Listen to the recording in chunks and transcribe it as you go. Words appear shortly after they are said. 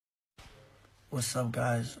What's up,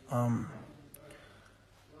 guys? So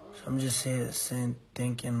I'm just saying,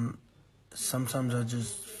 thinking. Sometimes I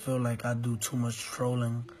just feel like I do too much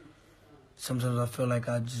trolling. Sometimes I feel like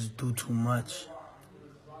I just do too much.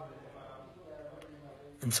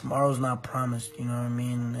 And tomorrow's not promised, you know what I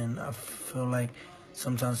mean? And I feel like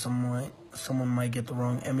sometimes someone might get the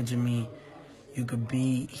wrong image of me. You could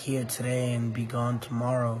be here today and be gone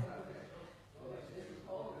tomorrow.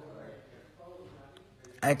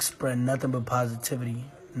 X spread nothing but positivity.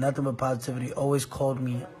 Nothing but positivity. Always called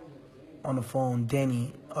me on the phone.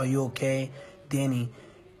 Danny, are you okay? Danny,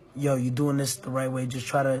 yo, you doing this the right way. Just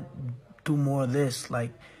try to do more of this.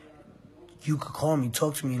 Like, you could call me,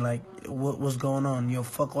 talk to me, like, what's going on? Yo,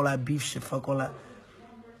 fuck all that beef shit, fuck all that.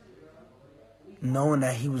 Knowing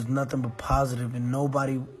that he was nothing but positive and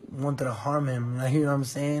nobody wanted to harm him. Like, you know what I'm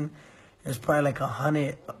saying? There's probably like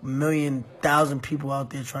 100,000,000 people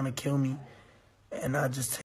out there trying to kill me. And I just